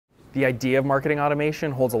The idea of marketing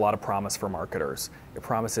automation holds a lot of promise for marketers. It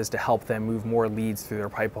promises to help them move more leads through their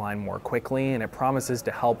pipeline more quickly, and it promises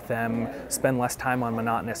to help them spend less time on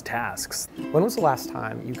monotonous tasks. When was the last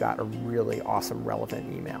time you got a really awesome,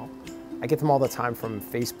 relevant email? I get them all the time from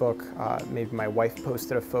Facebook. Maybe my wife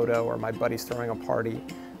posted a photo or my buddy's throwing a party.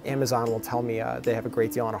 Amazon will tell me they have a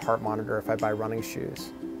great deal on a heart monitor if I buy running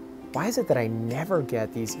shoes. Why is it that I never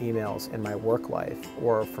get these emails in my work life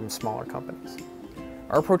or from smaller companies?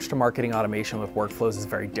 Our approach to marketing automation with workflows is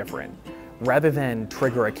very different. Rather than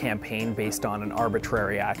trigger a campaign based on an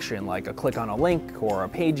arbitrary action like a click on a link or a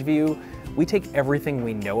page view, we take everything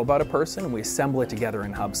we know about a person and we assemble it together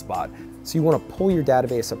in HubSpot. So you want to pull your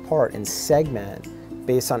database apart and segment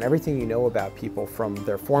based on everything you know about people, from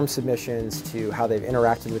their form submissions to how they've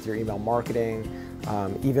interacted with your email marketing,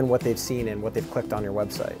 even what they've seen and what they've clicked on your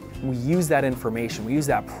website. We use that information, we use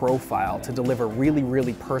that profile to deliver really,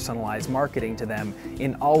 really personalized marketing to them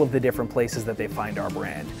in all of the different places that they find our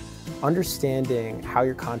brand. Understanding how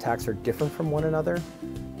your contacts are different from one another,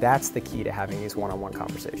 that's the key to having these one-on-one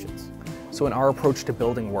conversations. So in our approach to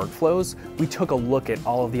building workflows, we took a look at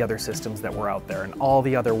all of the other systems that were out there and all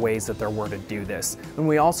the other ways that there were to do this. And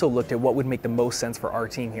we also looked at what would make the most sense for our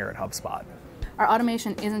team here at HubSpot. Our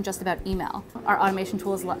automation isn't just about email. Our automation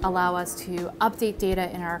tools allow us to update data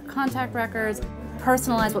in our contact records,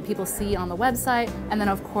 personalize what people see on the website, and then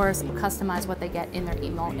of course customize what they get in their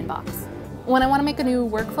email inbox. When I want to make a new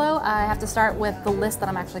workflow, I have to start with the list that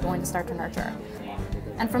I'm actually going to start to nurture.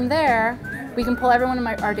 And from there, we can pull everyone in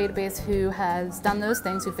our database who has done those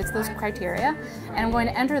things, who fits those criteria, and I'm going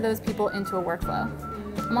to enter those people into a workflow.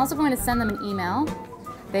 I'm also going to send them an email.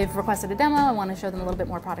 They've requested a demo, I want to show them a little bit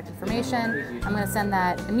more product information. I'm going to send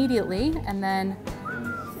that immediately, and then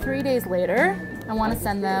 3 days later, I want to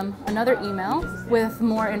send them another email with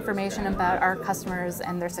more information about our customers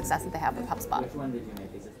and their success that they have with HubSpot.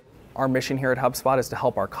 Our mission here at HubSpot is to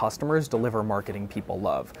help our customers deliver marketing people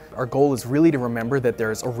love. Our goal is really to remember that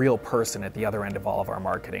there's a real person at the other end of all of our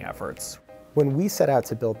marketing efforts. When we set out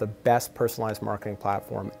to build the best personalized marketing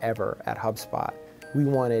platform ever at HubSpot, we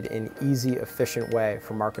wanted an easy, efficient way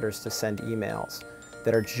for marketers to send emails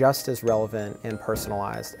that are just as relevant and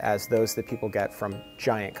personalized as those that people get from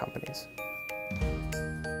giant companies.